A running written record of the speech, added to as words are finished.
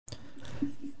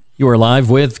You are live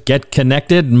with Get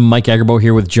Connected. Mike Agerbo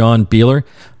here with John Beeler.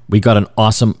 We got an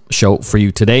awesome show for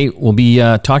you today. We'll be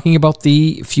talking about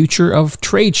the future of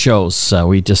trade shows.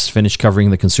 We just finished covering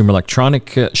the Consumer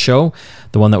Electronic Show,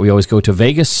 the one that we always go to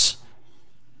Vegas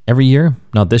every year.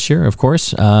 Not this year, of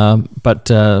course, but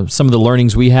some of the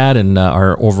learnings we had and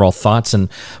our overall thoughts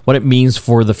and what it means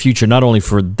for the future, not only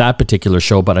for that particular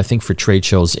show, but I think for trade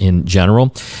shows in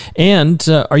general. And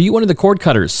are you one of the cord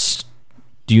cutters?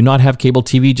 Do you not have cable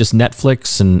TV, just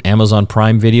Netflix and Amazon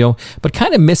Prime Video, but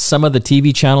kind of miss some of the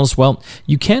TV channels? Well,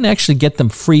 you can actually get them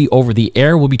free over the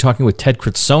air. We'll be talking with Ted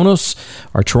Kritsonos,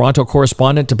 our Toronto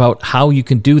correspondent, about how you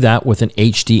can do that with an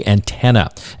HD antenna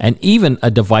and even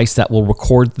a device that will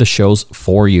record the shows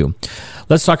for you.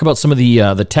 Let's talk about some of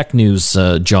the tech news,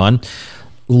 John.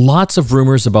 Lots of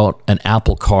rumors about an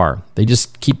Apple car. They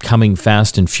just keep coming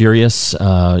fast and furious.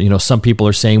 Some people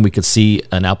are saying we could see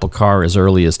an Apple car as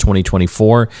early as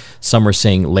 2024. Some are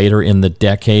saying later in the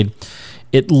decade.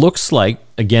 It looks like,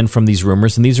 again, from these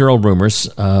rumors, and these are all rumors,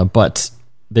 but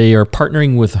they are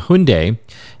partnering with Hyundai,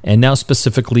 and now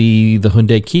specifically the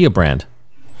Hyundai Kia brand.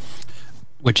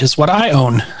 Which is what I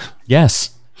own.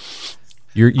 Yes.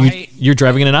 You're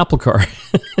driving in an Apple car.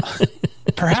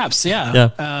 Perhaps, yeah.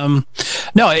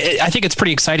 I think it's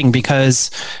pretty exciting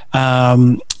because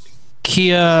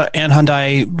Kia and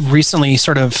Hyundai recently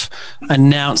sort of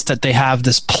announced that they have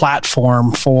this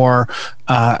platform for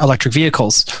electric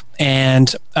vehicles.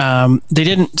 And they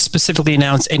didn't specifically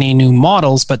announce any new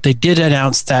models, but they did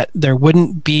announce that there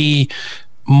wouldn't be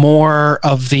more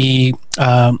of the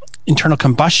internal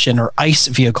combustion or ICE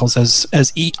vehicles, as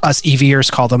us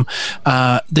EVers call them.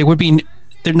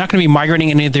 They're not going to be migrating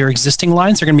any of their existing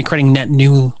lines. They're going to be creating net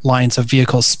new lines of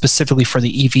vehicles specifically for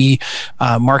the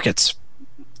EV markets,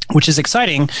 which is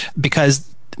exciting because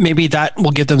maybe that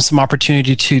will give them some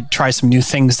opportunity to try some new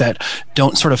things that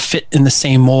don't sort of fit in the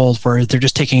same mold, where they're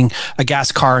just taking a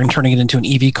gas car and turning it into an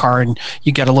EV car, and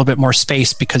you get a little bit more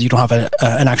space because you don't have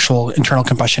an actual internal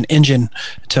combustion engine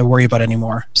to worry about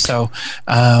anymore. So,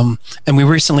 and we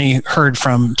recently heard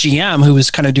from GM, who was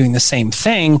kind of doing the same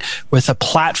thing with a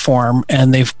platform,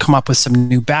 and they've come up with some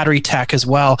new battery tech as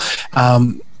well.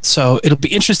 So it'll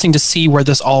be interesting to see where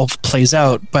this all plays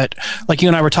out. But like you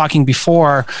and I were talking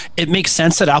before, it makes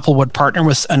sense that Apple would partner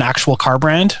with an actual car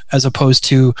brand as opposed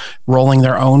to rolling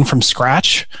their own from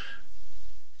scratch.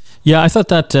 Yeah, I thought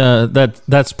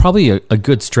that's probably a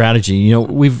good strategy. You know,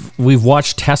 we've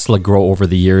watched Tesla grow over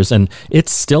the years, and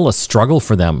it's still a struggle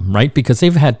for them, right? Because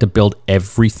they've had to build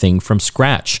everything from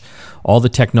scratch. All the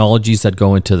technologies that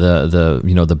go into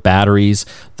the batteries,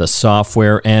 the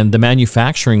software, and the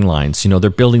manufacturing lines. You know,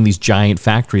 they're building these giant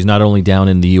factories not only down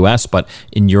in the US, but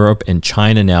in Europe and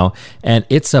China now. And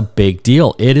it's a big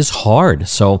deal. It is hard.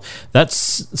 So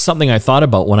that's something I thought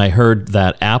about when I heard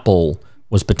that Apple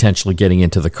was potentially getting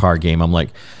into the car game. I'm like,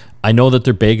 I know that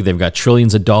they're big. They've got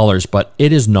trillions of dollars, but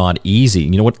it is not easy.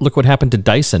 You know what? Look what happened to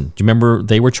Dyson. Do you remember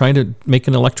they were trying to make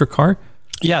an electric car?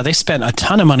 Yeah, they spent a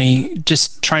ton of money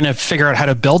just trying to figure out how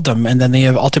to build them, and then they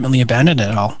have ultimately abandoned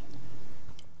it all.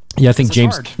 Yeah, I think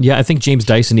James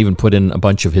Dyson even put in a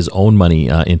bunch of his own money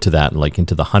into that, like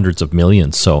into the hundreds of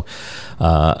millions. So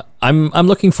I'm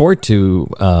looking forward to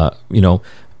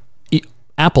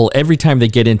Apple. Every time they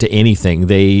get into anything,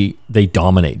 they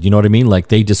dominate. You know what I mean? Like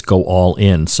they just go all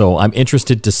in. So I'm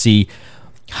interested to see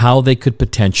how they could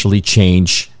potentially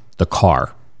change the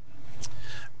car.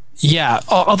 Yeah,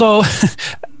 although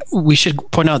we should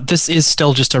point out this is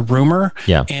still just a rumor.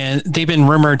 Yeah. And they've been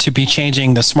rumored to be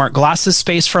changing the smart glasses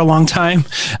space for a long time.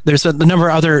 There's a number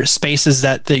of other spaces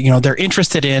that they're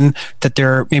interested in, that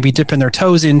they're maybe dipping their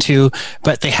toes into,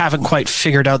 but they haven't quite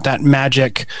figured out that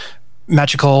magical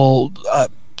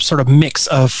sort of mix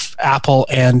of Apple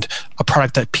and a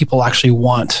product that people actually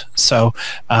want. So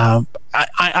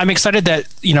I'm excited that,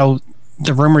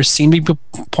 the rumors seem to be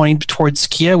pointing towards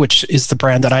Kia, which is the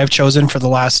brand that I have chosen for the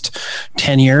last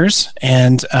 10 years.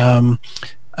 And I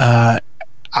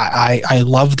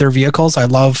love their vehicles. I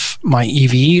love my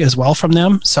EV as well from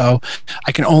them. So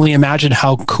I can only imagine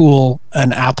how cool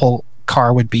an Apple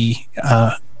car would be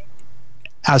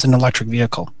as an electric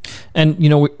vehicle. And,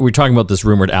 we're talking about this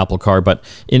rumored Apple car, but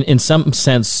in some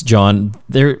sense, John,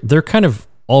 they're kind of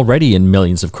already in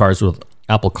millions of cars with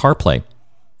Apple CarPlay.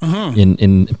 Mm-hmm.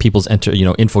 in people's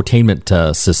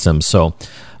infotainment systems. So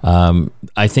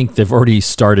I think they've already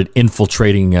started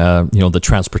infiltrating the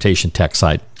transportation tech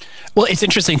side. Well, it's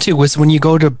interesting too, was when you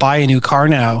go to buy a new car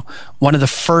now, one of the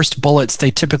first bullets they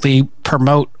typically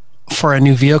promote for a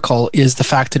new vehicle is the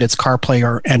fact that it's CarPlay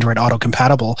or Android Auto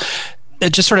compatible.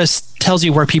 It just sort of tells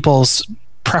you where people's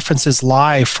preferences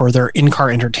lie for their in-car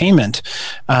entertainment,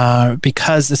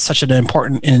 because it's such an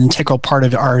important and integral part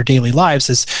of our daily lives.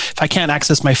 Is if I can't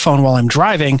access my phone while I'm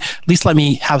driving, at least let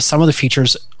me have some of the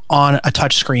features on a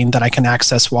touch screen that I can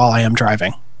access while I am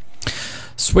driving.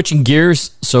 Switching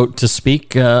gears, so to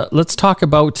speak, let's talk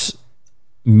about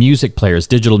music players,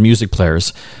 digital music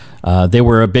players. They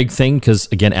were a big thing because,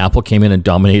 again, Apple came in and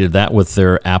dominated that with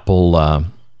their Apple,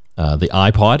 the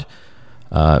iPod.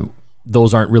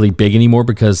 Those aren't really big anymore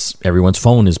because everyone's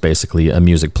phone is basically a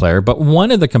music player. But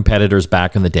one of the competitors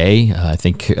back in the day, I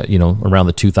think, around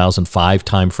the 2005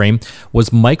 timeframe, was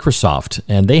Microsoft.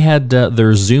 And they had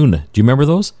their Zune. Do you remember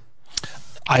those?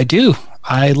 I do.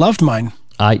 I loved mine.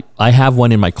 I have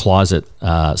one in my closet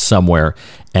somewhere.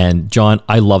 And John,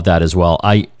 I love that as well.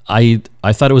 I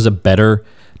thought it was a better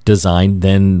design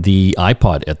than the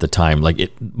iPod at the time. Like,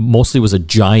 it mostly was a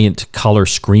giant color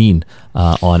screen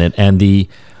on it. And the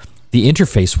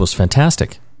interface was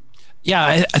fantastic.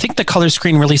 Yeah, I think the color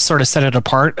screen really sort of set it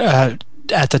apart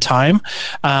at the time.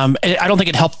 I don't think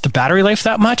it helped the battery life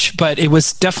that much, but it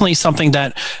was definitely something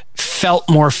that felt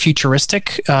more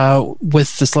futuristic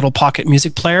with this little pocket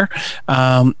music player.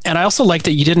 And I also liked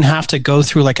that you didn't have to go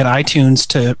through like an iTunes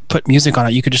to put music on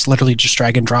it. You could just literally just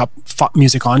drag and drop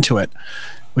music onto it,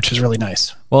 which was really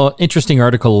nice. Well, interesting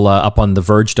article up on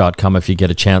TheVerge.com if you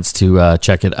get a chance to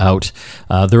check it out.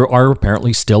 There are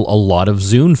apparently still a lot of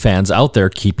Zune fans out there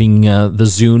keeping the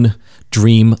Zune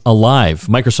dream alive.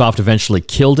 Microsoft eventually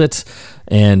killed it,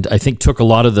 and I think took a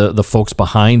lot of the folks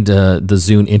behind the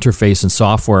Zune interface and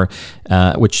software,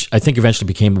 which I think eventually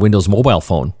became Windows Mobile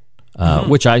Phone.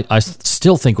 Which I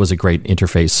still think was a great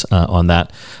interface on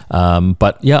that.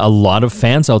 But yeah, a lot of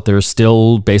fans out there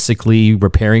still basically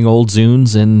repairing old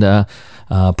Zunes and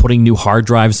putting new hard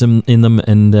drives in them,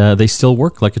 and they still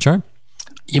work like a charm.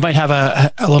 You might have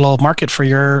a little market for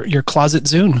your closet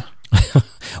Zune.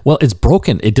 Well, it's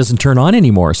broken. It doesn't turn on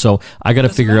anymore. So I got to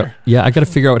figure out. Yeah, I got to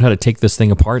figure out how to take this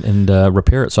thing apart and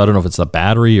repair it. So I don't know if it's the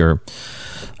battery or.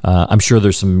 I'm sure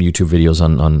there's some YouTube videos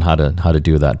on how to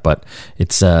do that, but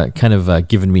it's kind of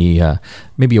given me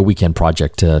maybe a weekend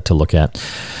project to look at.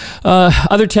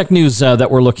 Other tech news that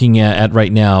we're looking at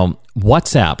right now: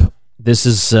 WhatsApp. This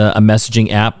is a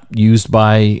messaging app used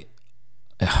by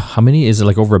how many? Is it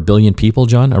like over 1 billion people,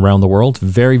 John, around the world?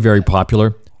 Very, very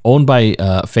popular. Owned by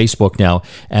Facebook now,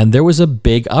 and there was a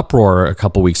big uproar a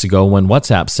couple weeks ago when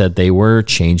WhatsApp said they were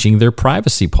changing their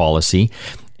privacy policy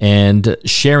and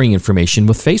sharing information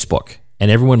with Facebook,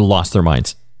 and everyone lost their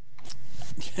minds.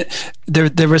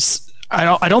 There was.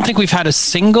 I don't think we've had a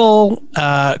single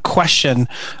question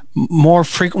more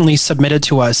frequently submitted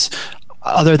to us,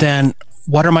 other than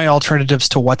what are my alternatives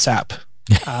to WhatsApp.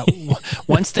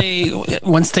 Once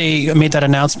they made that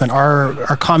announcement,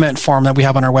 our comment form that we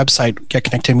have on our website,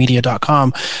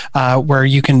 getconnectedmedia.com, where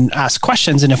you can ask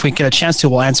questions, and if we get a chance to,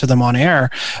 we'll answer them on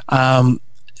air.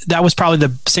 That was probably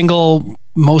the single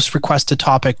most requested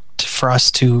topic for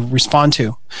us to respond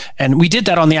to, and we did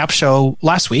that on the app show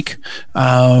last week,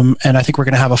 and I think we're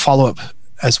going to have a follow-up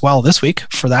as well this week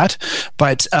for that.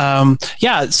 But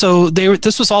yeah, so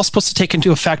this was all supposed to take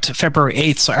into effect February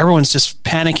 8th. So everyone's just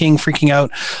panicking, freaking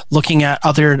out, looking at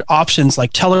other options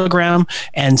like Telegram,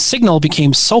 and Signal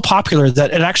became so popular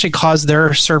that it actually caused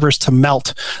their servers to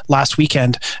melt last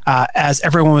weekend as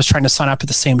everyone was trying to sign up at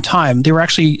the same time. They were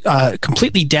actually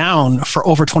completely down for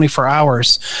over 24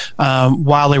 hours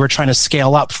while they were trying to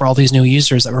scale up for all these new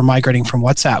users that were migrating from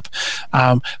WhatsApp.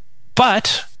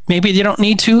 But maybe they don't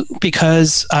need to,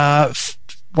 because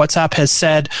WhatsApp has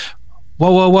said,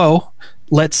 whoa,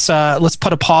 let's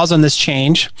put a pause on this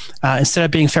change. Instead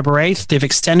of being February 8th, they've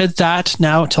extended that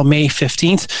now until May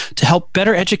 15th to help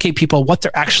better educate people what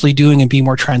they're actually doing and be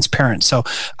more transparent. So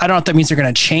I don't know if that means they're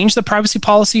going to change the privacy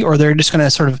policy, or they're just going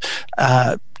to sort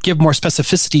of give more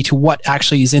specificity to what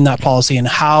actually is in that policy and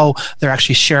how they're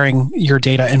actually sharing your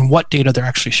data and what data they're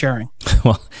actually sharing.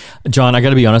 Well, John, I got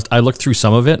to be honest, I looked through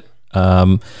some of it.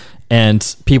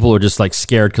 And people are just like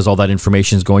scared because all that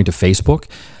information is going to Facebook.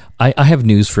 I have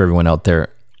news for everyone out there.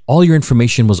 All your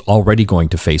information was already going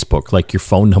to Facebook, like your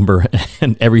phone number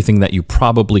and everything that you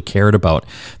probably cared about.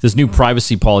 This new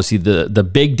privacy policy, the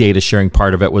big data sharing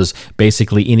part of it was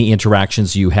basically any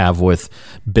interactions you have with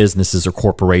businesses or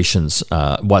corporations.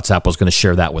 WhatsApp was going to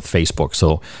share that with Facebook.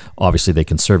 So obviously they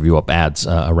can serve you up ads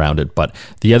around it. But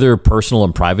the other personal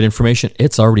and private information,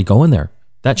 it's already going there.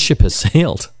 That ship has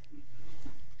sailed.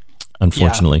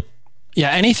 Unfortunately. Yeah,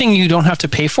 anything you don't have to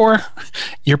pay for,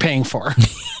 you're paying for.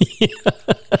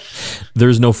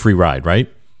 There's no free ride,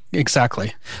 right?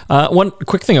 Exactly. One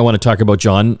quick thing I want to talk about,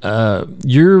 John.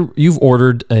 You've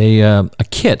ordered a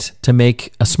kit to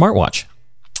make a smartwatch.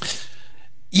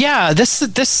 Yeah, this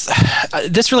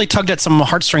really tugged at some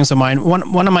heartstrings of mine.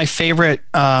 One of my favorite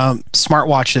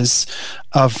smartwatches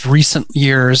of recent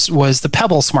years was the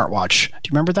Pebble smartwatch. Do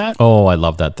you remember that? Oh, I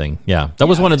love that thing. Yeah, that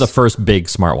was one of the first big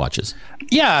smartwatches.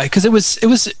 Yeah, because it was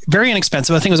very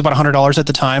inexpensive. I think it was about $100 at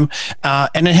the time,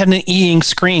 and it had an e-ink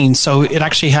screen, so it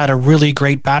actually had a really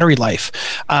great battery life.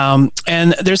 And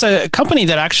there's a company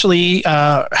that actually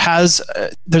has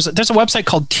there's a website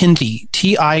called Tindie,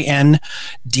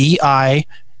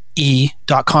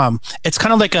 TINDIE.com. It's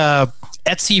kind of like a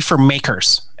Etsy for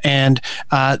makers. And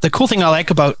the cool thing I like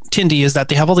about Tindie is that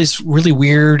they have all these really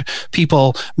weird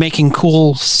people making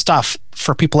cool stuff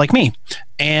for people like me.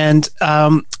 And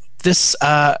this,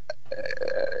 I'm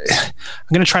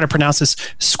going to try to pronounce this,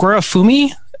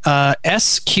 Squarefumi,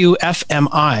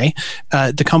 SQFMI,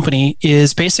 the company,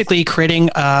 is basically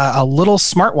creating a little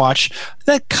smartwatch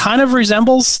that kind of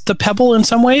resembles the Pebble in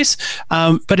some ways,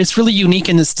 but it's really unique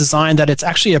in its design that it's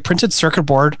actually a printed circuit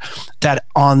board that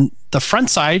on the front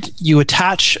side you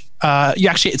attach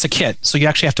it's a kit, so you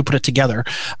actually have to put it together.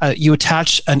 You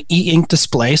attach an e-ink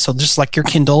display, so just like your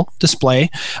Kindle display.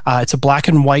 It's a black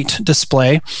and white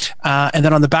display, and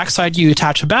then on the back side you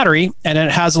attach a battery, and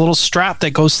it has a little strap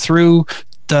that goes through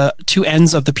the two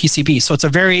ends of the PCB. So it's a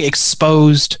very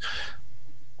exposed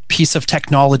piece of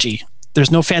technology. There's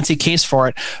no fancy case for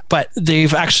it, but they're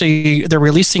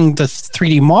releasing the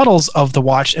 3D models of the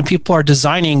watch, and people are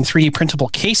designing 3D printable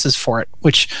cases for it,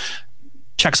 which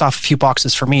checks off a few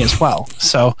boxes for me as well.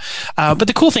 So, but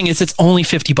the cool thing is it's only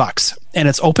 $50 and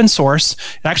it's open source.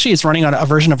 It actually is running on a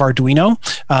version of Arduino,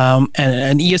 and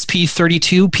an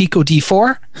ESP32 Pico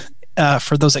D4.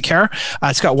 For those that care.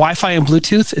 It's got Wi-Fi and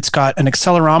Bluetooth. It's got an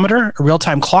accelerometer, a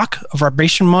real-time clock, a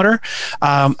vibration motor,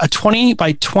 a 20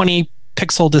 by 20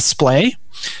 pixel display,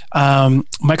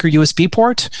 micro USB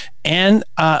port, and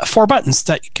 4 buttons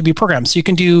that can be programmed. So you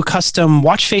can do custom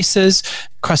watch faces,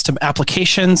 custom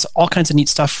applications, all kinds of neat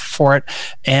stuff for it.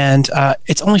 And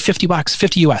it's only $50,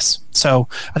 50 US. So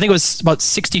I think it was about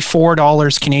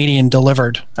 $64 Canadian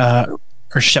delivered or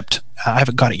shipped. I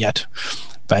haven't got it yet.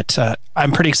 But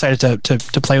I'm pretty excited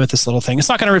to play with this little thing. It's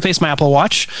not going to replace my Apple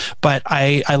Watch, but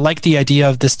I like the idea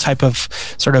of this type of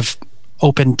sort of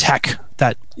open tech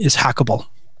that is hackable.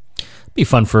 Be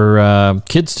fun for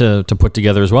kids to put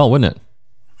together as well, wouldn't it?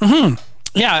 Mm-hmm.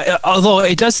 Yeah, although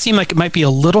it does seem like it might be a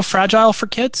little fragile for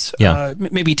kids. Yeah.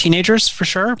 Maybe teenagers for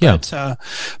sure. Yeah.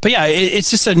 But yeah, it's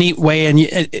just a neat way, and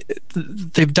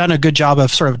they've done a good job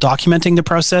of sort of documenting the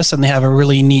process, and they have a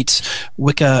really neat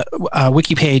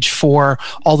wiki page for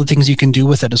all the things you can do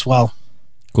with it as well.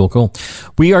 Cool.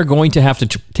 We are going to have to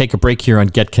take a break here on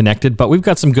Get Connected, but we've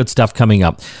got some good stuff coming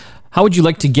up. How would you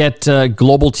like to get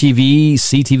Global TV,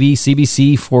 CTV,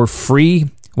 CBC for free?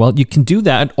 Well, you can do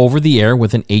that over the air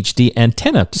with an HD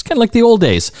antenna, just kind of like the old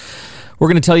days. We're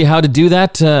going to tell you how to do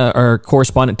that. Our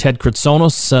correspondent Ted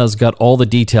Kritsonos has got all the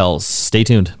details. Stay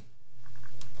tuned.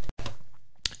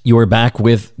 You are back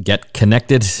with Get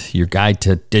Connected, your guide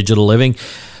to digital living.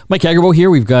 Mike Agerbo here.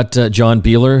 We've got John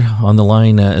Beeler on the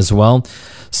line as well.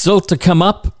 Still to come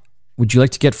up, would you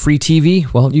like to get free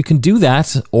TV? Well, you can do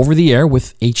that over the air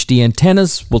with HD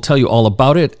antennas. We'll tell you all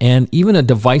about it, and even a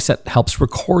device that helps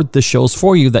record the shows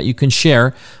for you that you can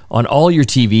share on all your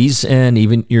TVs and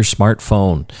even your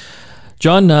smartphone.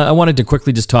 John, I wanted to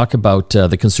quickly just talk about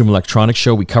the Consumer Electronics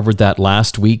Show. We covered that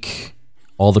last week,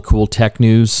 all the cool tech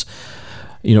news.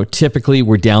 You know, typically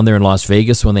we're down there in Las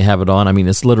Vegas when they have it on. I mean,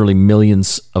 it's literally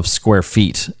millions of square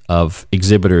feet of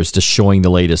exhibitors just showing the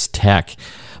latest tech.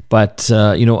 But,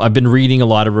 I've been reading a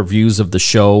lot of reviews of the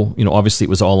show. You know, obviously it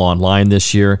was all online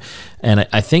this year. And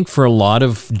I think for a lot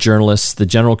of journalists, the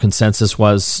general consensus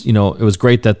was, it was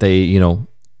great that they,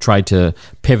 tried to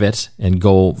pivot and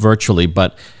go virtually,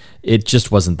 but it just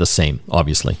wasn't the same,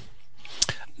 obviously.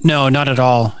 No, not at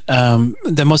all.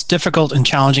 The most difficult and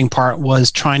challenging part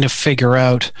was trying to figure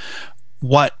out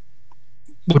what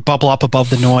would bubble up above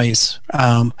the noise.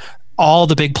 All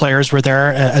the big players were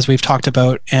there, as we've talked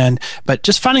about, but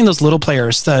just finding those little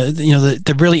players,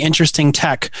 the really interesting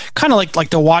tech, kind of like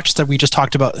the watch that we just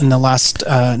talked about in the last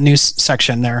news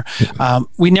section there.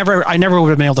 I never would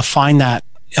have been able to find that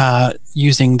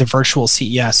using the virtual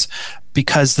CES,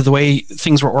 because of the way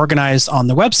things were organized on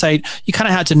the website. You kind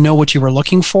of had to know what you were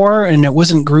looking for, and it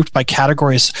wasn't grouped by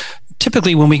categories.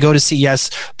 Typically, when we go to CES,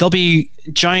 there'll be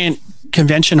giant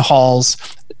convention halls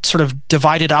sort of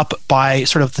divided up by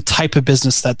sort of the type of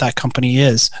business that company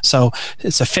is. So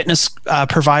it's a fitness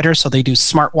provider, so they do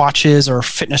smartwatches or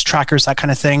fitness trackers, that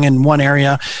kind of thing in one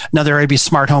area. Another area would be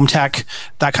smart home tech,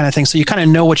 that kind of thing. So you kind of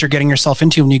know what you're getting yourself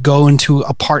into when you go into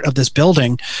a part of this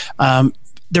building.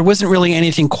 There wasn't really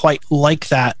anything quite like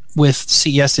that with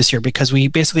CES this year, because we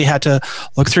basically had to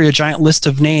look through a giant list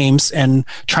of names and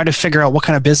try to figure out what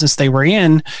kind of business they were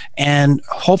in, and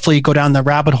hopefully go down the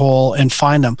rabbit hole and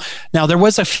find them. Now, there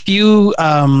was a few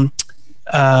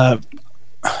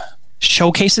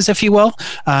showcases, if you will,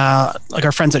 like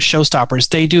our friends at Showstoppers.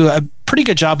 They do a pretty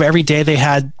good job. Every day they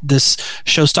had this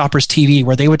Showstoppers TV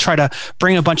where they would try to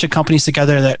bring a bunch of companies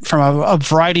together that from a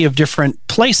variety of different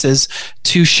places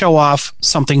to show off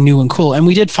something new and cool. And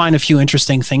we did find a few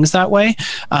interesting things that way,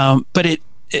 but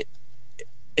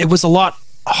it was a lot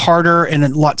harder and a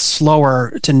lot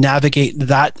slower to navigate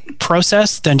that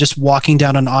process than just walking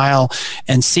down an aisle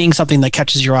and seeing something that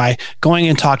catches your eye, going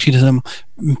and talking to them,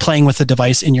 playing with the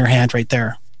device in your hand right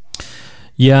there.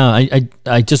 Yeah,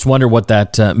 I just wonder what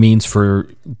that means for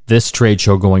this trade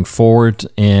show going forward,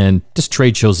 and just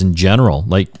trade shows in general.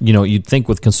 Like, you'd think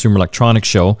with Consumer Electronics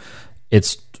Show,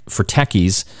 it's for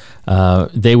techies.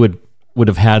 They would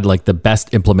have had like the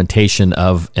best implementation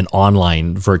of an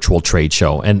online virtual trade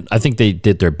show. And I think they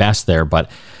did their best there, but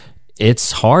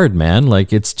it's hard, man.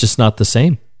 Like, it's just not the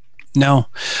same. No.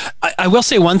 I will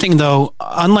say one thing though,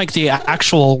 unlike the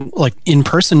actual like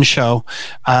in-person show,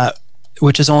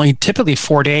 which is only typically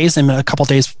 4 days and a couple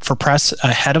days for press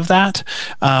ahead of that,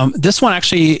 this one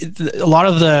actually, a lot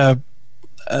of the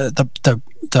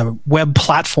web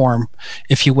platform,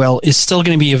 if you will, is still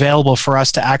going to be available for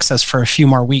us to access for a few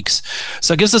more weeks.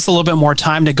 So it gives us a little bit more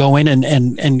time to go in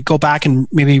and go back and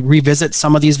maybe revisit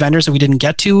some of these vendors that we didn't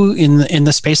get to in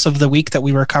the space of the week that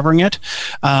we were covering it,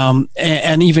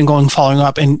 and even following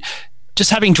up and just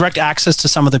having direct access to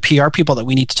some of the PR people that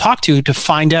we need to talk to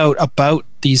find out about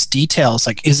these details.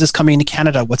 Like, is this coming to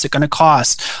Canada? What's it going to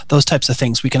cost? Those types of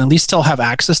things. We can at least still have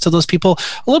access to those people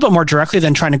a little bit more directly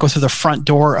than trying to go through the front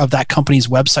door of that company's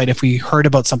website if we heard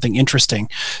about something interesting.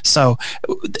 So,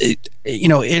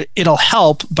 it'll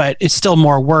help, but it's still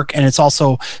more work. And it's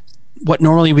also what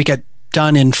normally we get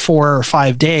done in 4 or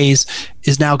 5 days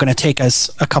is now going to take us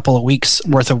a couple of weeks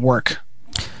worth of work.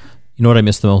 You know what I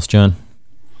miss the most, John?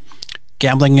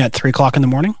 Gambling at 3:00 in the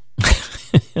morning.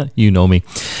 You know me.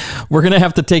 We're going to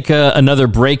have to take another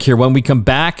break here. When we come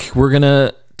back, we're going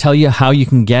to tell you how you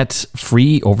can get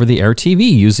free over-the-air TV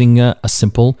using a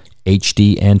simple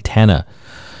HD antenna.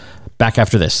 Back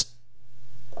after this.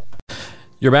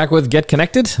 You're back with Get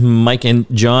Connected. Mike and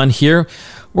John here.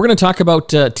 We're going to talk about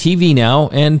TV now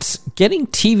and getting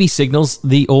TV signals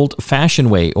the old-fashioned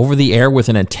way, over the air with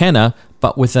an antenna,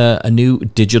 but with a new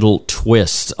digital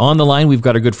twist. On the line, we've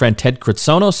got our good friend Ted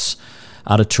Kritsonos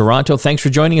out of Toronto. Thanks for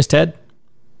joining us, Ted.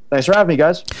 Thanks for having me,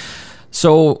 guys.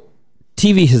 So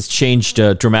TV has changed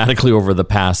dramatically over the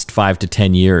past 5 to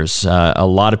 10 years. A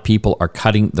lot of people are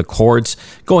cutting the cords,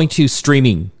 going to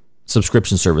streaming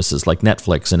subscription services like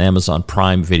Netflix and Amazon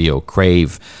Prime Video,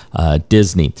 Crave,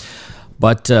 Disney.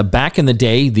 But back in the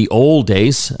day, the old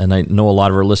days, and I know a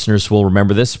lot of our listeners will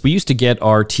remember this, we used to get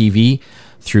our TV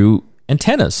through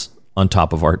antennas on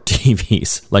top of our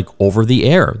TVs, like over the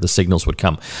air, the signals would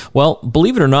come. Well,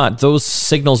 believe it or not, those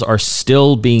signals are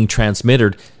still being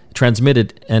transmitted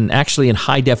and actually in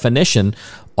high definition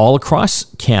all across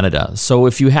Canada. So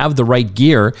if you have the right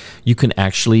gear, you can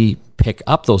actually pick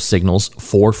up those signals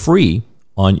for free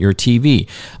on your TV.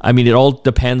 I mean, it all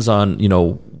depends on,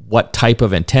 what type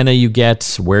of antenna you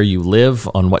get, where you live,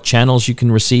 on what channels you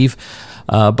can receive.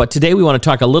 But today we want to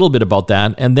talk a little bit about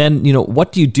that. And then,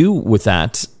 what do you do with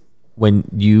that when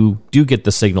you do get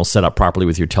the signal set up properly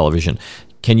with your television?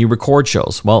 Can you record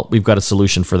shows? Well, we've got a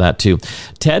solution for that too.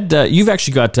 Ted, you've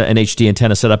actually got an HD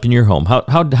antenna set up in your home.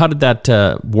 How did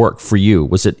that work for you?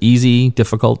 Was it easy,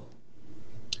 difficult?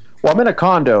 Well, I'm in a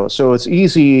condo, so it's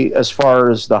easy as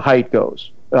far as the height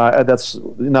goes. That's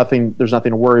nothing. There's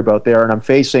nothing to worry about there.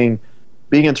 And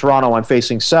being in Toronto, I'm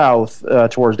facing south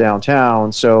towards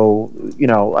downtown, so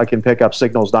I can pick up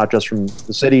signals not just from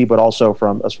the city, but also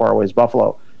from as far away as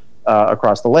Buffalo,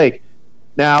 across the lake.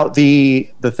 Now,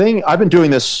 the thing, I've been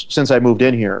doing this since I moved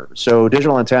in here, so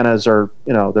digital antennas are,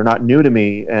 they're not new to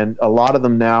me, and a lot of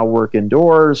them now work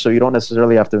indoors, so you don't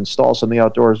necessarily have to install something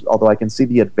outdoors, although I can see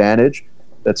the advantage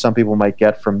that some people might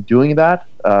get from doing that,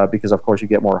 because, of course, you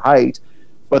get more height.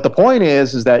 But the point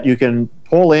is that you can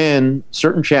pull in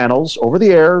certain channels over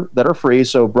the air that are free.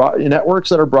 So networks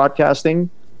that are broadcasting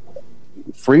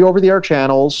free over the air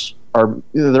channels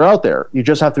they're out there. You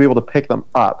just have to be able to pick them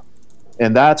up,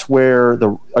 and that's where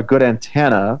a good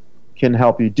antenna can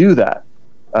help you do that.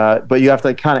 But you have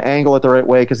to kind of angle it the right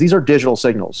way because these are digital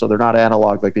signals, so they're not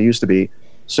analog like they used to be.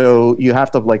 So you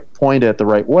have to point it the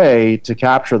right way to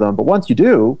capture them. But once you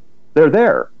do, they're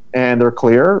there and they're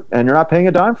clear, and you're not paying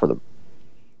a dime for them.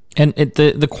 And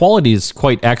the quality is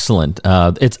quite excellent.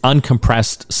 It's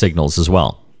uncompressed signals as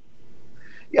well.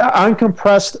 Yeah,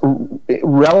 uncompressed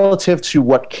relative to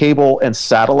what cable and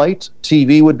satellite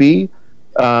TV would be.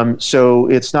 So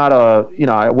it's not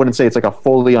I wouldn't say it's like a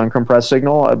fully uncompressed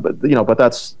signal, but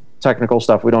that's technical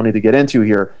stuff we don't need to get into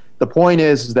here. The point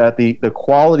is that the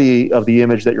quality of the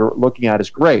image that you're looking at is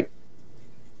great.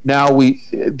 Now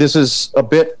this is a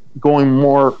bit going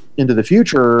more into the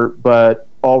future, but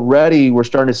already we're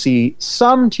starting to see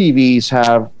some TVs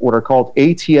have what are called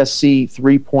ATSC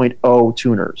 3.0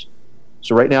 tuners.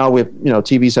 So right now we have,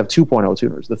 TVs have 2.0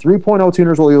 tuners. The 3.0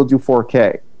 tuners will be able to do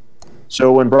 4K.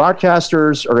 So when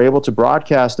broadcasters are able to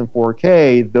broadcast in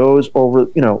 4K, those over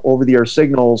the air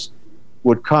signals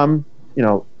would come,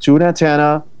 to an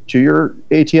antenna, to your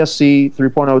ATSC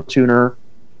 3.0 tuner,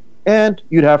 and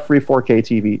you'd have free 4K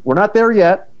TV. We're not there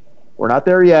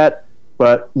yet,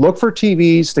 but look for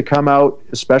TVs to come out,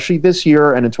 especially this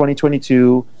year and in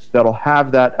 2022, that'll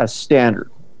have that as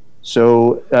standard.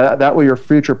 So that way you're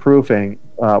future-proofing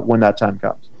when that time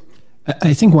comes.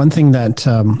 I think one thing that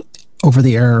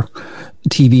over-the-air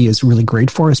TV is really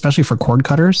great for, especially for cord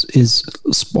cutters, is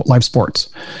live sports.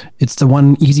 It's the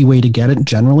one easy way to get it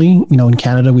generally. In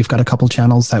Canada, we've got a couple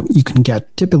channels that you can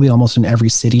get typically almost in every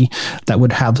city that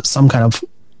would have some kind of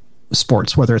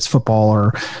sports, whether it's football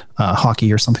or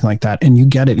hockey or something like that. And you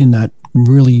get it in that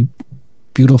really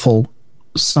beautiful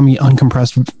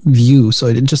semi-uncompressed view, so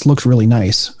it just looks really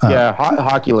nice.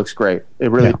 Hockey looks great. It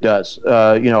really does.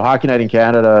 Hockey Night in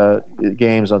Canada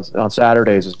games on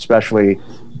Saturdays, especially,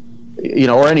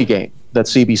 or any game that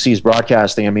CBC is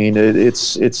broadcasting. I mean,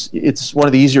 it's one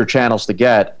of the easier channels to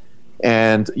get,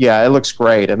 and it looks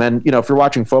great. And then if you're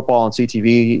watching football on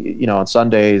CTV, on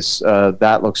Sundays,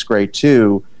 that looks great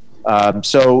too. You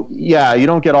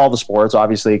don't get all the sports,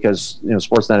 obviously, because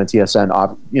Sportsnet and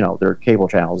TSN, they're cable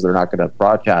channels. They're not going to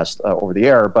broadcast over the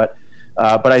air. But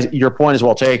your point is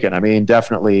well taken. I mean,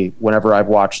 definitely, whenever I've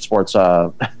watched sports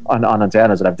on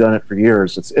antennas, and I've done it for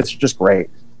years, it's just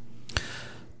great.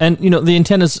 And the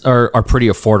antennas are pretty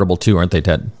affordable too, aren't they,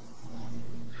 Ted?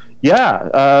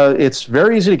 Yeah, it's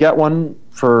very easy to get one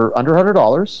for under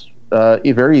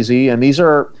 $100. Very easy, and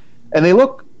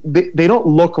they don't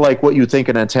look like what you think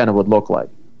an antenna would look like.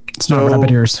 It's not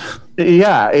rabbit ears.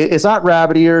 Yeah, it's not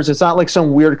rabbit ears. It's not like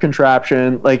some weird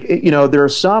contraption. Like, there are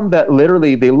some that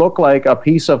literally, they look like a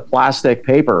piece of plastic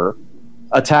paper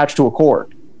attached to a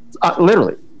cord.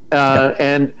 Literally.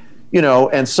 And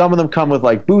some of them come with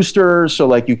like boosters. So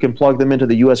like you can plug them into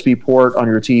the USB port on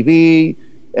your TV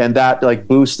and that like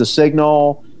boosts the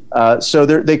signal. So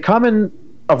they come in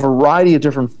a variety of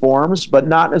different forms, but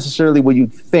not necessarily what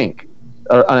you'd think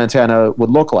an antenna would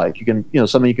look like. You can,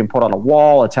 something you can put on a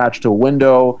wall, attached to a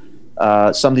window,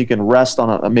 something you can rest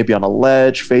on, maybe on a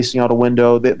ledge, facing out a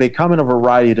window. They come in a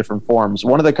variety of different forms.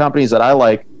 One of the companies that I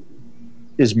like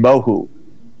is Mohu.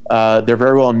 They're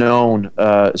very well known,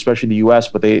 especially in the U.S.,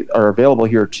 but they are available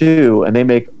here too, and they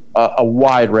make a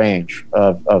wide range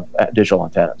of digital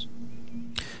antennas.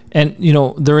 And,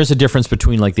 there is a difference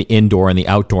between like the indoor and the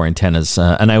outdoor antennas.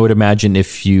 And I would imagine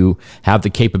if you have the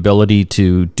capability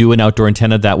to do an outdoor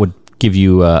antenna, that would give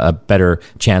you a better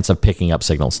chance of picking up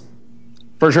signals.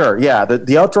 For sure, yeah.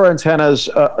 The outdoor antennas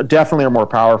definitely are more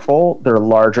powerful. They're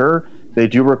larger. They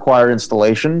do require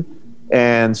installation.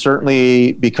 And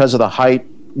certainly because of the height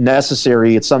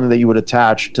necessary, it's something that you would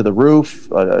attach to the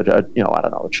roof, a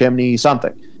chimney,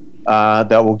 something.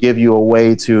 That will give you a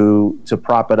way to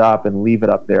prop it up and leave it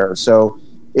up there. So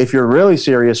if you're really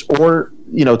serious, or,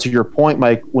 to your point,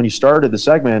 Mike, when you started the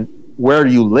segment, where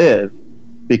do you live?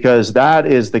 Because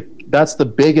that's the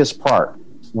biggest part.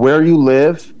 Where you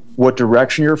live, what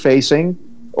direction you're facing,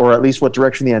 or at least what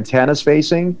direction the antenna is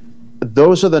facing,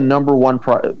 those are the number one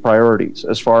priorities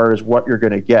as far as what you're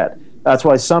going to get. That's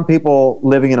why some people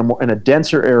living in a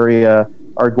denser area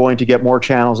are going to get more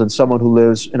channels than someone who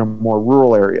lives in a more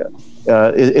rural area.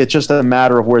 It's just a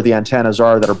matter of where the antennas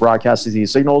are that are broadcasting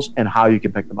these signals and how you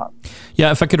can pick them up.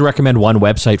 Yeah, if I could recommend one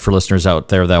website for listeners out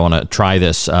there that want to try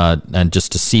this and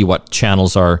just to see what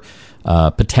channels are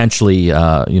potentially,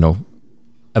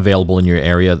 available in your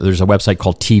area, there's a website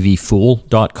called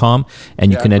tvfool.com,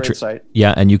 and you can enter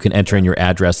and you can enter in your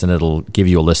address, and it'll give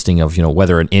you a listing of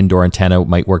whether an indoor antenna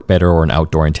might work better or an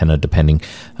outdoor antenna, depending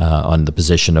on the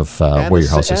position of where your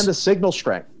house is. And the signal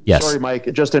strength. Yes. Sorry, Mike.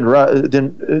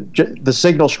 The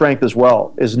signal strength as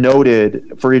well is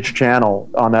noted for each channel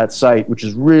on that site, which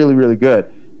is really, really good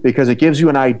because it gives you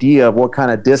an idea of what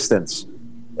kind of distance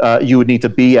you would need to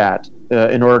be at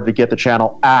in order to get the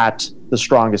channel at the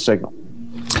strongest signal.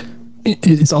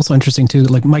 It's also interesting too,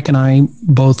 like Mike and I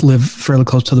both live fairly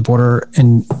close to the border,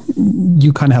 and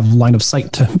you kind of have line of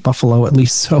sight to Buffalo at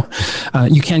least. So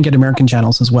you can get American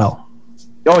channels as well.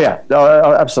 Oh yeah,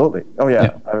 absolutely. Oh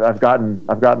yeah, I've gotten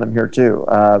them here too.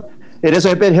 It is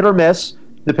a bit hit or miss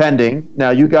depending. Now,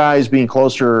 you guys being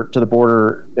closer to the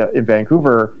border in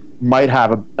Vancouver might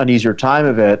have an easier time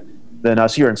of it than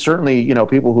us here, and certainly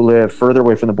people who live further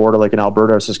away from the border, like in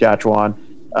Alberta or Saskatchewan,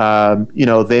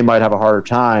 they might have a harder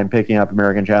time picking up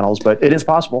American channels, but it is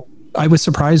possible. I was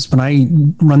surprised when I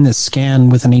run this scan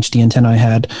with an HD antenna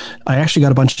I actually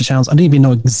got a bunch of channels I didn't even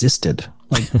know existed.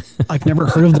 Like, I've never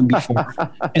heard of them before.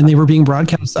 And they were being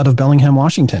broadcast out of Bellingham,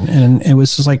 Washington. And it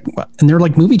was just like, and they're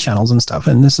like movie channels and stuff.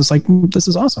 And this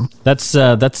is awesome. That's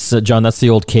John, that's the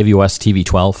old KVOS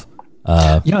TV12.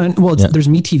 There's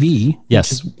MeTV,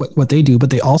 yes, which is what they do,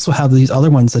 but they also have these other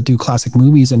ones that do classic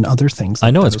movies and other things.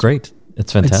 I know, it's great.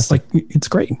 It's fantastic. It's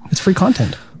great. It's free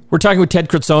content. We're talking with Ted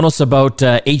Kritsonos about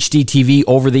HD TV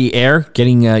over the air,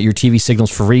 getting your TV signals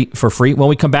for free. When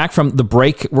we come back from the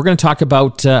break, we're going to talk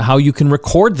about how you can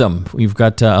record them. We've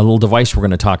got a little device we're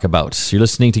going to talk about. So you're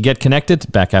listening to Get Connected.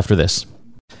 Back after this.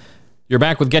 You're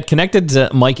back with Get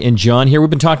Connected. Mike and John here. We've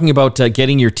been talking about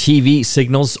getting your TV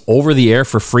signals over the air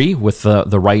for free with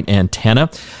the right antenna.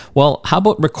 Well, how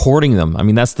about recording them? I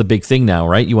mean, that's the big thing now,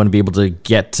 right? You want to be able to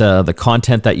get the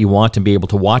content that you want and be able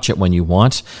to watch it when you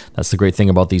want. That's the great thing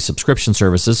about these subscription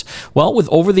services. Well, with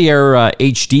over-the-air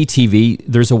HD TV,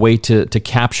 there's a way to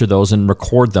capture those and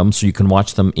record them so you can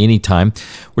watch them anytime.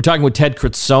 We're talking with Ted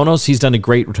Kritsonos. He's done a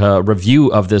great review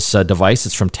of this device.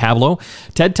 It's from Tablo.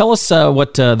 Ted, tell us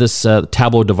what this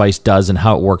Tablo device does and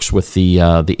how it works with the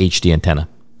HD antenna.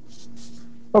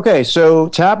 Okay, so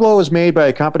Tablo is made by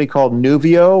a company called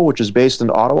Nuvio, which is based in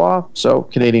Ottawa, so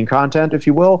Canadian content, if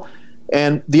you will.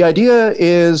 And the idea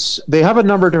is they have a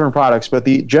number of different products, but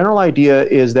the general idea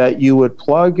is that you would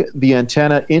plug the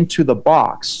antenna into the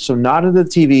box, so not into the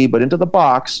TV, but into the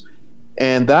box,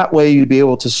 and that way you'd be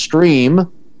able to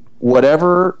stream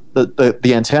whatever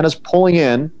the antenna is pulling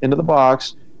into the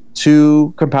box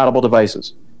to compatible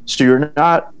devices. So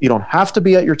you don't have to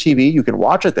be at your TV. You can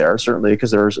watch it there, certainly, because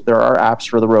there are apps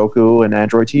for the Roku and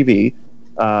Android TV,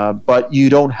 but you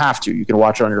don't have to. You can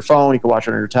watch it on your phone. You can watch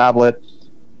it on your tablet.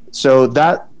 So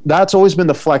that's always been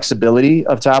the flexibility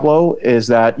of Tablo, is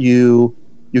that you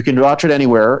can watch it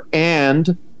anywhere,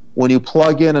 and when you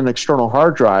plug in an external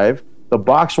hard drive, the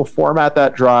box will format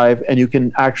that drive, and you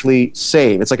can actually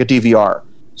save. It's like a DVR.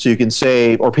 So you can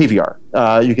save, or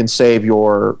PVR, you can save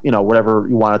your, whatever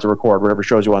you wanted to record, whatever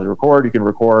shows you wanted to record. You can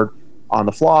record on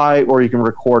the fly, or you can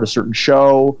record a certain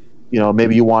show.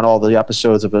 Maybe you want all the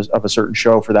episodes of a certain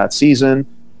show for that season.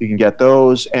 You can get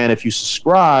those. And if you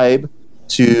subscribe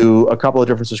to a couple of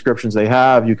different subscriptions they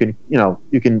have, you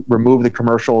can remove the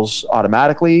commercials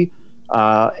automatically,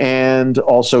 and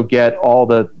also get all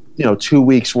the, 2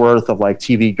 weeks worth of like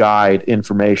TV guide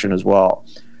information as well.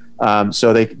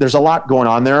 So there's a lot going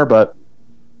on there, but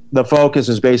the focus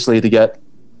is basically to get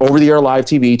over-the-air live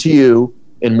TV to you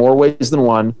in more ways than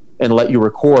one and let you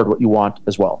record what you want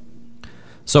as well.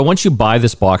 So once you buy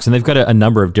this box, and they've got a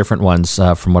number of different ones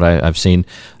from what I've seen,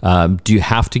 do you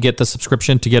have to get the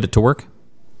subscription to get it to work?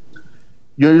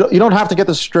 You don't have to get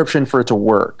the subscription for it to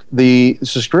work. The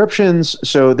subscriptions,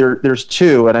 so there's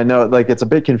two, and I know it's a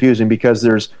bit confusing because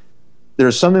there's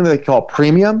something that they call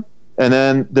premium, and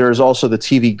then there's also the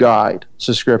TV Guide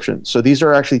subscription. So these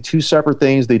are actually two separate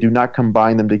things. They do not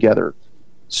combine them together.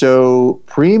 So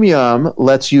premium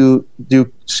lets you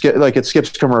it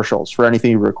skips commercials for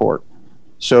anything you record.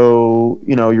 So,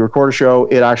 you record a show,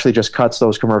 it actually just cuts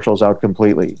those commercials out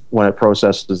completely when it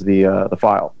processes the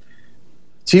file.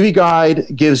 TV Guide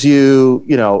gives you,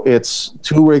 it's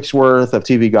 2 weeks worth of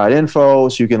TV Guide info,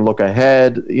 so you can look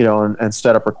ahead, and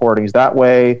set up recordings that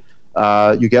way.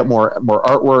 You get more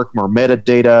artwork, more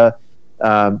metadata.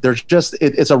 There's just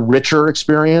it's a richer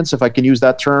experience, if I can use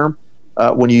that term,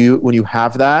 when you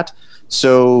have that.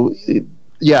 So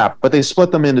yeah, but they split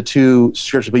them into two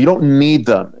subscriptions, but you don't need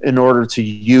them in order to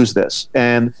use this.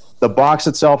 And the box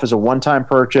itself is a one-time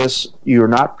purchase. You're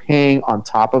not paying on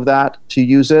top of that to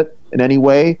use it in any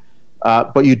way,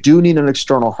 but you do need an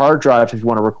external hard drive if you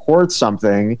want to record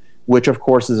something, which of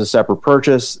course is a separate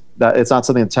purchase. That it's not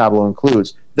something that Tablo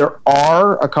includes. There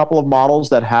are a couple of models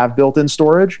that have built-in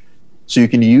storage, so you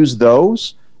can use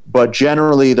those, but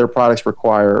generally their products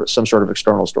require some sort of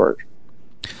external storage.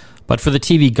 But for the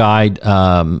TV Guide,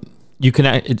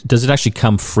 does it actually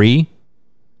come free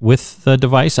with the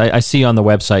device? I see on the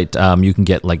website you can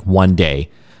get like 1 day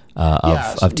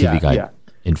of TV Guide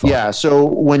info. Yeah, so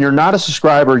when you're not a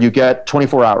subscriber, you get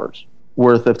 24 hours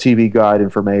worth of TV Guide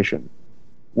information.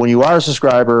 When you are a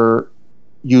subscriber,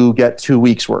 you get 2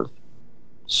 weeks worth.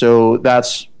 So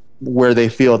that's where they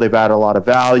feel they've added a lot of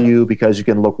value, because you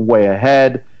can look way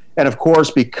ahead. And of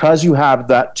course, because you have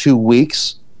that 2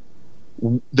 weeks,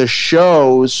 the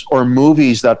shows or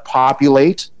movies that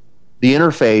populate the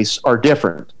interface are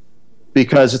different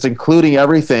because it's including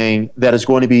everything that is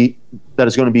going to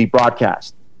be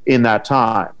broadcast in that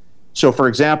time. So for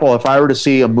example, if I were to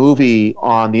see a movie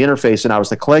on the interface and I was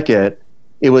to click it,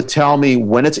 it would tell me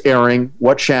when it's airing,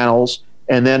 what channels,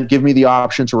 and then give me the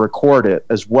option to record it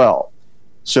as well.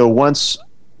 So once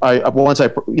I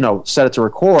set it to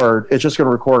record, it's just going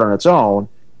to record on its own.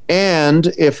 And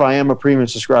if I am a premium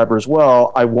subscriber as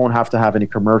well, I won't have to have any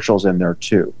commercials in there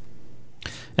too.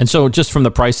 And so just from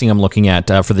the pricing I'm looking at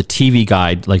for the TV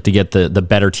guide, like to get the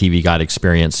better TV guide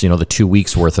experience, the 2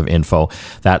 weeks worth of info,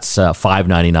 that's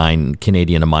 $5.99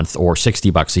 Canadian a month or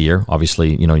 $60 a year.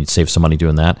 Obviously, you'd save some money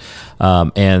doing that.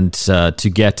 And to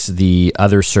get the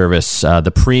other service,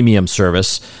 the premium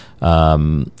service,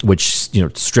 which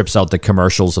strips out the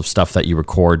commercials of stuff that you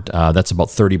record, that's about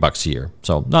 $30 a year.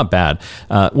 So not bad.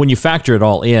 When you factor it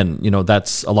all in,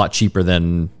 that's a lot cheaper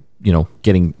than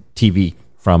getting TV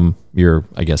from your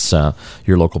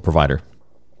local provider.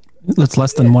 That's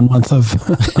less than 1 month of.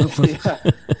 Yeah,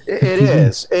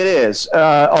 it is.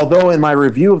 Although in my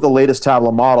review of the latest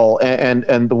Tablo model,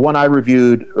 and the one I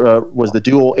reviewed was the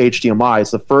dual HDMI.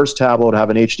 It's the first Tablo to have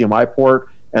an HDMI port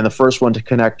and the first one to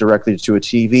connect directly to a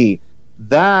TV.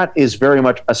 That is very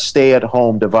much a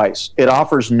stay-at-home device. It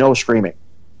offers no streaming.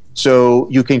 So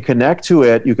you can connect to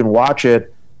it, you can watch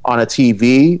it on a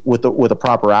TV with a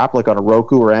proper app, like on a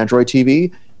Roku or Android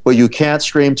TV, but you can't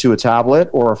stream to a tablet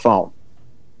or a phone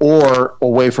or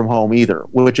away from home either,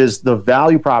 which is the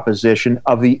value proposition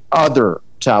of the other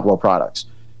Tablo products.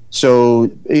 So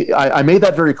I made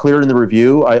that very clear in the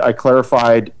review. I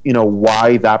clarified,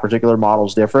 why that particular model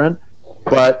is different,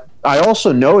 but I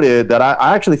also noted that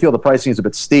I actually feel the pricing is a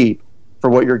bit steep for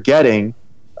what you're getting,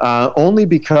 only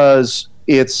because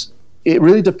it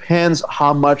really depends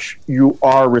how much you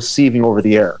are receiving over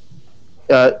the air.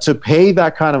 To pay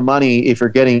that kind of money, if you're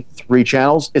getting 3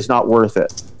 channels, it's not worth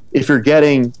it. If you're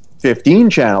getting 15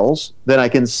 channels, then I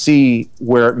can see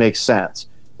where it makes sense,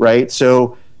 right?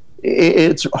 So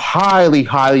it's highly,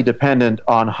 highly dependent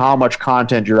on how much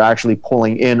content you're actually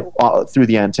pulling in through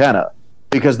the antenna,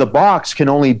 because the box can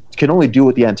only do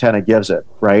what the antenna gives it,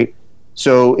 right?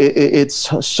 So it's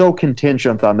so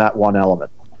contingent on that one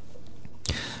element.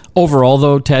 Overall,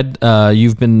 though, Ted,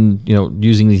 you've been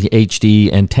using the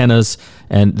HD antennas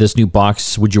and this new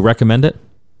box. Would you recommend it?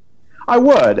 I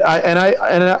would,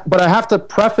 but I have to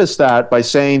preface that by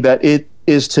saying that it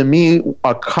is to me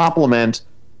a complement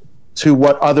to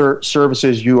what other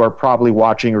services you are probably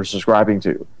watching or subscribing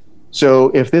to. So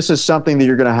if this is something that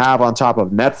you're going to have on top of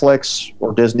Netflix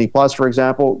or Disney Plus, for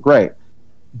example, great.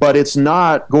 But it's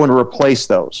not going to replace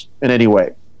those in any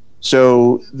way.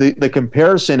 So the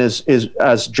comparison is,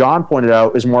 as John pointed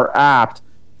out, is more apt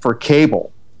for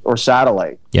cable or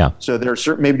satellite. Yeah. So there's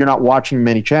certain, maybe you're not watching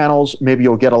many channels. Maybe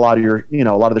you'll get a lot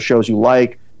of the shows you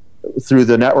like through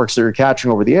the networks that you're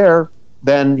catching over the air.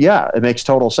 Then yeah, it makes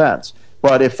total sense.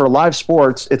 But if for live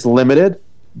sports, it's limited.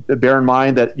 Bear in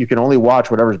mind that you can only watch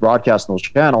whatever's broadcast on those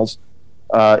channels.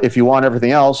 If you want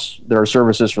everything else, there are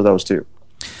services for those too.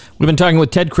 We've been talking with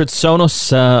Ted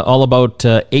Chrytsonos all about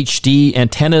HD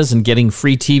antennas and getting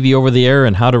free TV over the air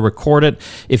and how to record it.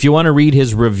 If you want to read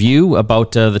his review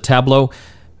about the Tablo,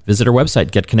 visit our website,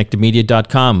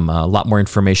 getconnectedmedia.com. A lot more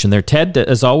information there. Ted,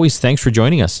 as always, thanks for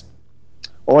joining us.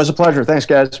 Always a pleasure. Thanks,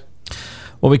 guys.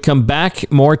 When we come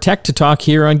back, more tech to talk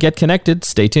here on Get Connected.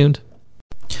 Stay tuned.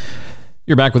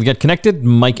 You're back with Get Connected.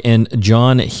 Mike and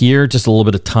John here. Just a little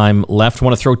bit of time left. I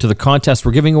want to throw it to the contest.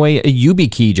 We're giving away a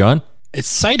YubiKey, John.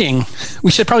 Exciting.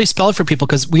 We should probably spell it for people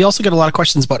because we also get a lot of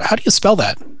questions about how do you spell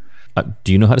that?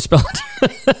 Do you know how to spell it?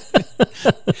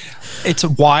 It's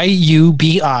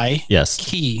YUBI yes.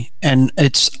 key, and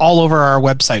it's all over our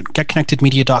website,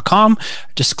 getconnectedmedia.com.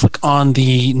 Just click on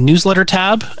the newsletter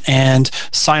tab and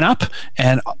sign up,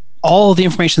 and all the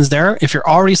information is there. If you're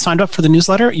already signed up for the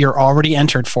newsletter, you're already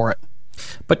entered for it.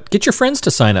 But get your friends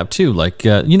to sign up too. Like,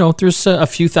 there's a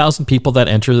few thousand people that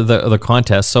enter the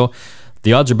contest, so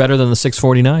the odds are better than the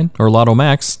 649 or Lotto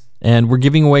Max. And we're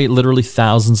giving away literally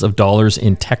thousands of dollars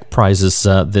in tech prizes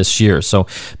this year. So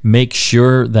make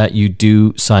sure that you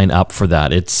do sign up for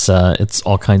that. It's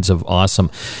all kinds of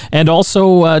awesome. And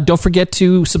also, don't forget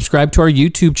to subscribe to our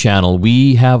YouTube channel.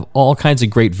 We have all kinds of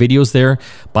great videos there,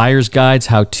 buyer's guides,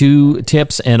 how-to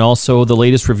tips, and also the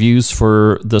latest reviews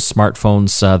for the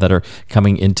smartphones that are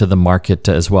coming into the market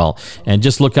as well. And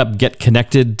just look up Get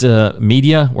Connected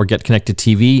Media or Get Connected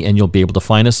TV, and you'll be able to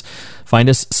find us. find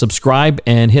us, subscribe,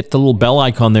 and hit the little bell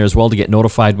icon there as well to get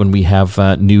notified when we have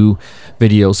new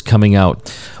videos coming out.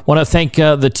 I want to thank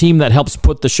the team that helps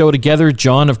put the show together.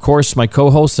 John, of course, my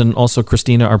co-host, and also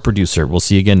Christina, our producer. We'll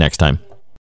see you again next time.